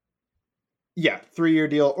Reader. Yeah, 3-year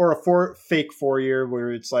deal, or a fake 4-year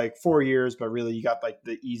where it's like 4 years, but really you got like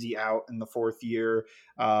the easy out in the 4th year.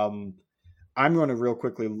 I'm going to real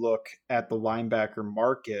quickly look at the linebacker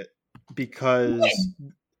market because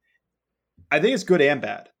I think it's good and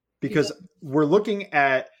bad, because we're looking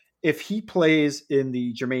at, if he plays in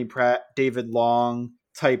the Jermaine Pratt, David Long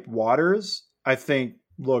type waters, I think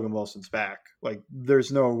Logan Wilson's back. Like,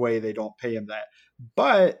 there's no way they don't pay him that.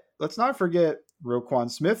 But let's not forget,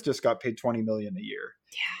 Roquan Smith just got paid $20 million a year.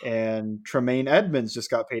 Yeah. And Tremaine Edmonds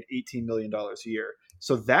just got paid $18 million a year.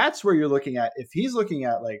 So that's where you're looking at. If he's looking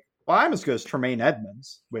at like, well, I'm as good as Tremaine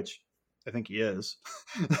Edmonds, which I think he is.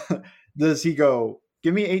 Does he go,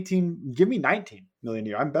 give me 19 million a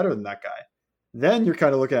year? I'm better than that guy. Then you're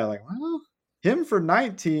kind of looking at like, well, him for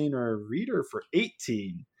 19 or Reader for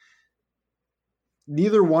 18.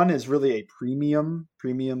 Neither one is really a premium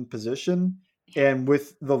position. And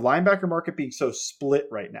with the linebacker market being so split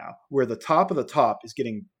right now, where the top of the top is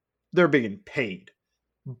they're being paid.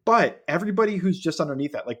 But everybody who's just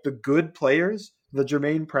underneath that, like the good players, the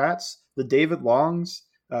Jermaine Pratts, the David Longs,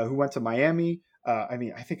 who went to Miami. I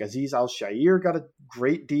think Azeez Al-Shaair got a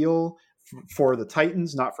great deal for the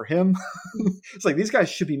Titans, not for him. It's like, these guys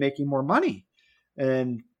should be making more money.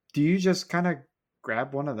 And do you just kind of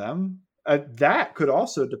grab one of them? That could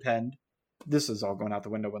also depend. This is all going out the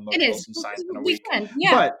window when Logan Wilson signs in a week.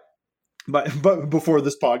 Yeah. But before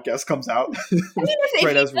this podcast comes out, I mean, if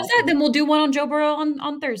he does that, then we'll do one on Joe Burrow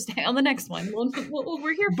on Thursday on the next one.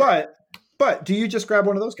 We're here. But do you just grab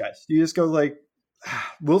one of those guys? Do you just go like,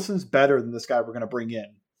 Wilson's better than this guy we're going to bring in,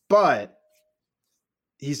 but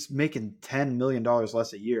he's making $10 million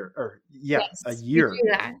less a year, a year.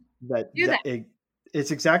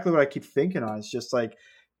 It's exactly what I keep thinking on. It's just like,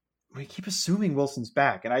 we keep assuming Wilson's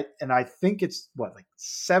back. And I think it's like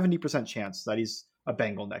 70% chance that he's a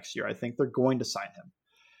Bengal next year. I think they're going to sign him.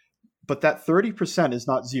 But that 30% is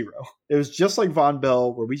not zero. It was just like Von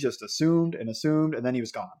Bell, where we just assumed, and then he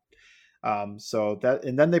was gone. And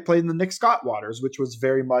then they played in the Nick Scott waters, which was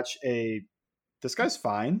very much this guy's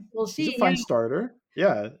fine. We'll see. He's a fine starter.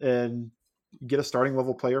 Yeah. And you get a starting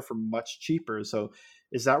level player for much cheaper. So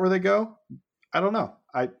is that where they go? I don't know.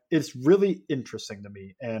 It's really interesting to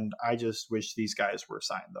me. And I just wish these guys were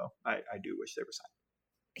signed, though. I do wish they were signed.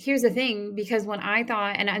 Here's the thing, because when I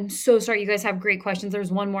thought, and I'm so sorry, you guys have great questions.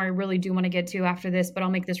 There's one more I really do want to get to after this, but I'll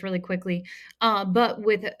make this really quickly. But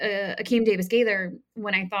with Akeem Davis-Gaither,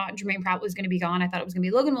 when I thought Jermaine Pratt was going to be gone, I thought it was going to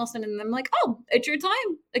be Logan Wilson. And I'm like, oh, it's your time,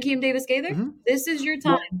 Akeem Davis-Gaither. Mm-hmm. This is your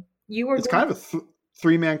time. Well, it's kind of a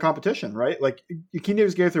three-man competition, right? Like Akeem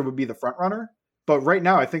Davis-Gaither would be the front runner. But right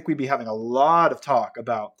now, I think we'd be having a lot of talk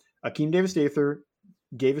about Akeem Davis-Gaither.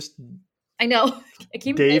 I know.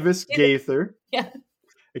 Akeem Davis-Gaither. Yeah.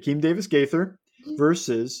 Akeem Davis-Gaither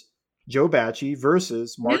versus Joe Bacci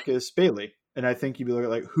versus Marcus Bailey. And I think you'd be looking at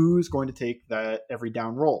like, who's going to take that every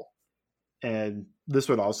down role? And this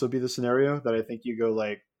would also be the scenario that I think you go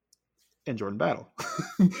like, and Jordan Battle.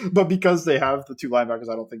 But because they have the two linebackers,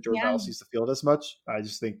 I don't think Jordan Battle sees the field as much. I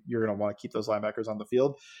just think you're going to want to keep those linebackers on the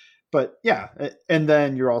field. But yeah, and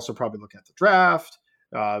then you're also probably looking at the draft.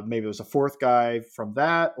 Maybe there's a fourth guy from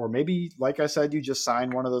that, or maybe, like I said, you just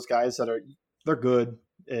sign one of those guys they're good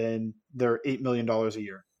and they're $8 million a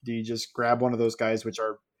year. Do you just grab one of those guys, which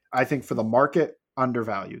are, I think, for the market,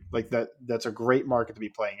 undervalued? Like that's a great market to be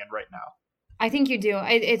playing in right now. I think you do.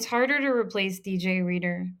 It's harder to replace DJ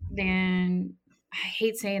Reader than, I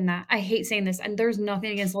hate saying that. I hate saying this, and there's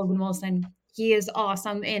nothing against Logan Wilson. He is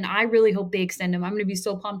awesome, and I really hope they extend him. I'm going to be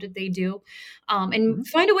so pumped if they do, and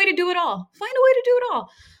find a way to do it all.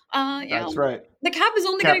 That's right. The cap is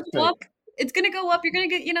only going to go up. It's going to go up. You're going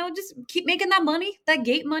to get, just keep making that money, that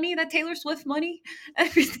gate money, that Taylor Swift money,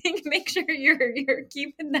 everything. Make sure you're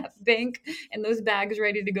keeping that bank and those bags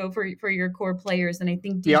ready to go for your core players. And I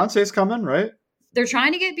think Beyonce's coming, right? They're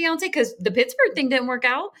trying to get Beyonce because the Pittsburgh thing didn't work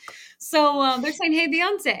out. So they're saying, hey,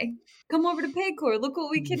 Beyonce, come over to Paycor. Look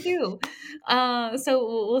what we can do.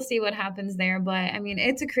 So we'll see what happens there. But, I mean,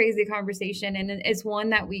 it's a crazy conversation, and it's one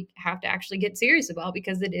that we have to actually get serious about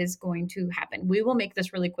because it is going to happen. We will make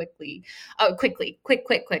this really quickly. Quick.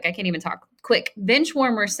 I can't even talk. Quick.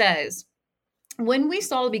 Benchwarmer says, when we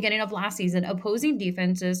saw the beginning of last season, opposing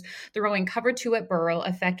defenses throwing cover 2 at Burrow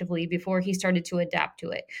effectively before he started to adapt to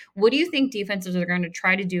it, what do you think defenses are going to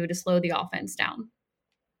try to do to slow the offense down?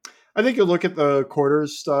 I think you'll look at the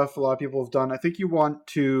quarters stuff a lot of people have done. I think you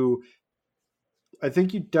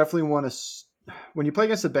definitely want to, when you play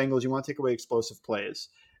against the Bengals, you want to take away explosive plays.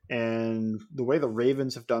 And the way the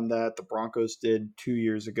Ravens have done that, the Broncos did 2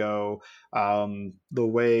 years ago, a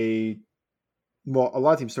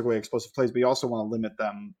lot of teams took away explosive plays, but you also want to limit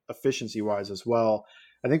them efficiency-wise as well.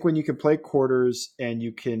 I think when you can play quarters and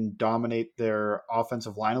you can dominate their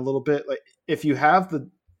offensive line a little bit, like if you have the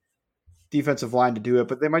defensive line to do it,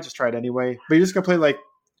 but they might just try it anyway. But you're just going to play like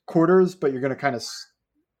quarters, but you're going to kind of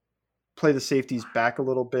play the safeties back a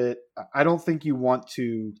little bit. I don't think you want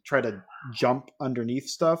to try to jump underneath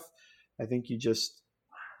stuff. I think you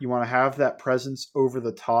want to have that presence over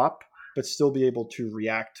the top, but still be able to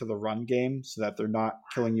react to the run game so that they're not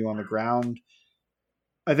killing you on the ground.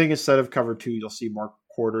 I think instead of cover 2, you'll see more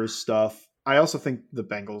quarters stuff. I also think the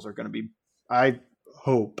Bengals are going to be, I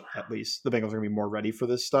hope at least, the Bengals are going to be more ready for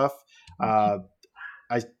this stuff. I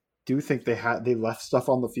do think they left stuff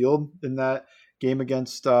on the field in that game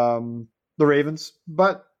against the Ravens,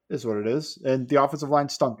 but is what it is. And the offensive line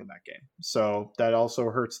stunk in that game, so that also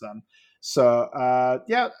hurts them. So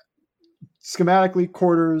schematically,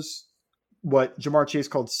 quarters, what Jamar Chase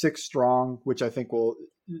called 6 strong, which I think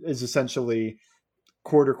is essentially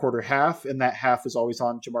quarter, half, and that half is always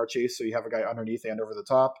on Jamar Chase, so you have a guy underneath and over the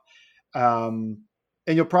top. And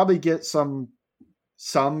you'll probably get some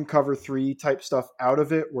cover 3 type stuff out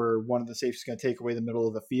of it where one of the safeties is going to take away the middle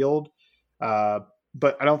of the field.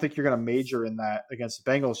 But I don't think you're going to major in that against the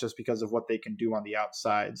Bengals just because of what they can do on the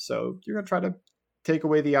outside. So you're going to try to take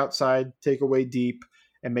away the outside, take away deep,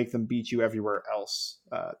 and make them beat you everywhere else.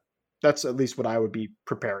 That's at least what I would be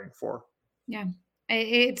preparing for. Yeah,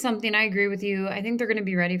 it's something I agree with you. I think they're going to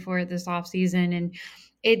be ready for it this offseason. And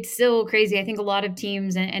it's still crazy. I think a lot of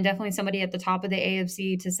teams and definitely somebody at the top of the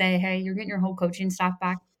AFC to say, hey, you're getting your whole coaching staff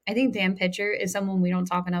back. I think Dan Pitcher is someone we don't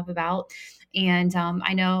talk enough about. And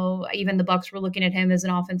I know even the Bucs were looking at him as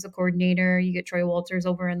an offensive coordinator. You get Troy Walters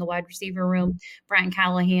over in the wide receiver room, Brian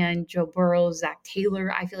Callahan, Joe Burrow, Zach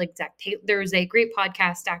Taylor. I feel like there's a great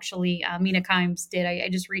podcast actually. Mina Kimes did. I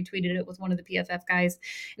just retweeted it with one of the PFF guys,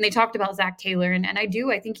 and they talked about Zach Taylor. And I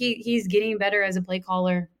think he's getting better as a play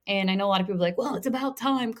caller. And I know a lot of people are like, well, it's about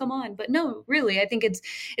time. Come on. But no, really, I think it's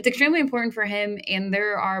extremely important for him. And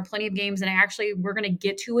there are plenty of games. And we're going to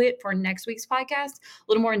get to it for next week's podcast a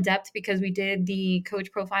little more in depth, because we did the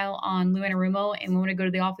coach profile on Lou Anarumo, and we want to go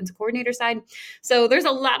to the offensive coordinator side. So there's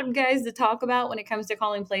a lot of guys to talk about when it comes to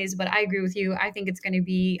calling plays. But I agree with you. I think it's going to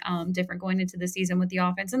be different going into the season with the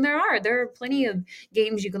offense. And there are plenty of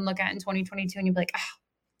games you can look at in 2022 and you'll be like,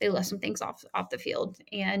 they left some things off the field,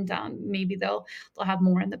 and maybe they'll have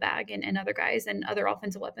more in the bag and other guys and other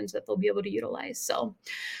offensive weapons that they'll be able to utilize. So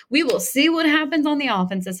we will see what happens on the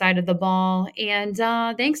offensive side of the ball. And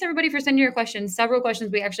thanks everybody for sending your questions. Several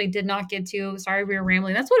questions we actually did not get to. Sorry, we were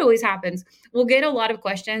rambling. That's what always happens. We'll get a lot of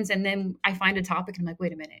questions, and then I find a topic and I'm like,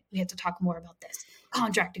 wait a minute, we have to talk more about this.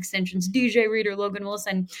 Contract extensions, DJ Reader, Logan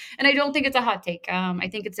Wilson. And I don't think it's a hot take. I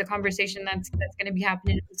think it's a conversation that's going to be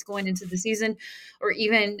happening if it's going into the season, or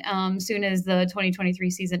even soon as the 2023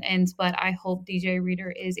 season ends. But I hope DJ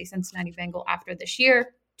Reader is a Cincinnati Bengal after this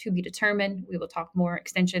year. To be determined. We will talk more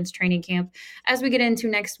extensions, training camp. As we get into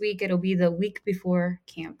next week, it'll be the week before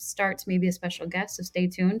camp starts, maybe a special guest. So stay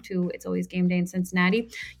tuned to It's Always Game Day in Cincinnati.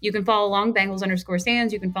 You can follow along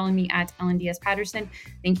Bengals_Sands. You can follow me at LNDS Patterson.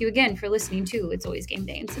 Thank you again for listening to It's Always Game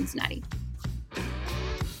Day in Cincinnati.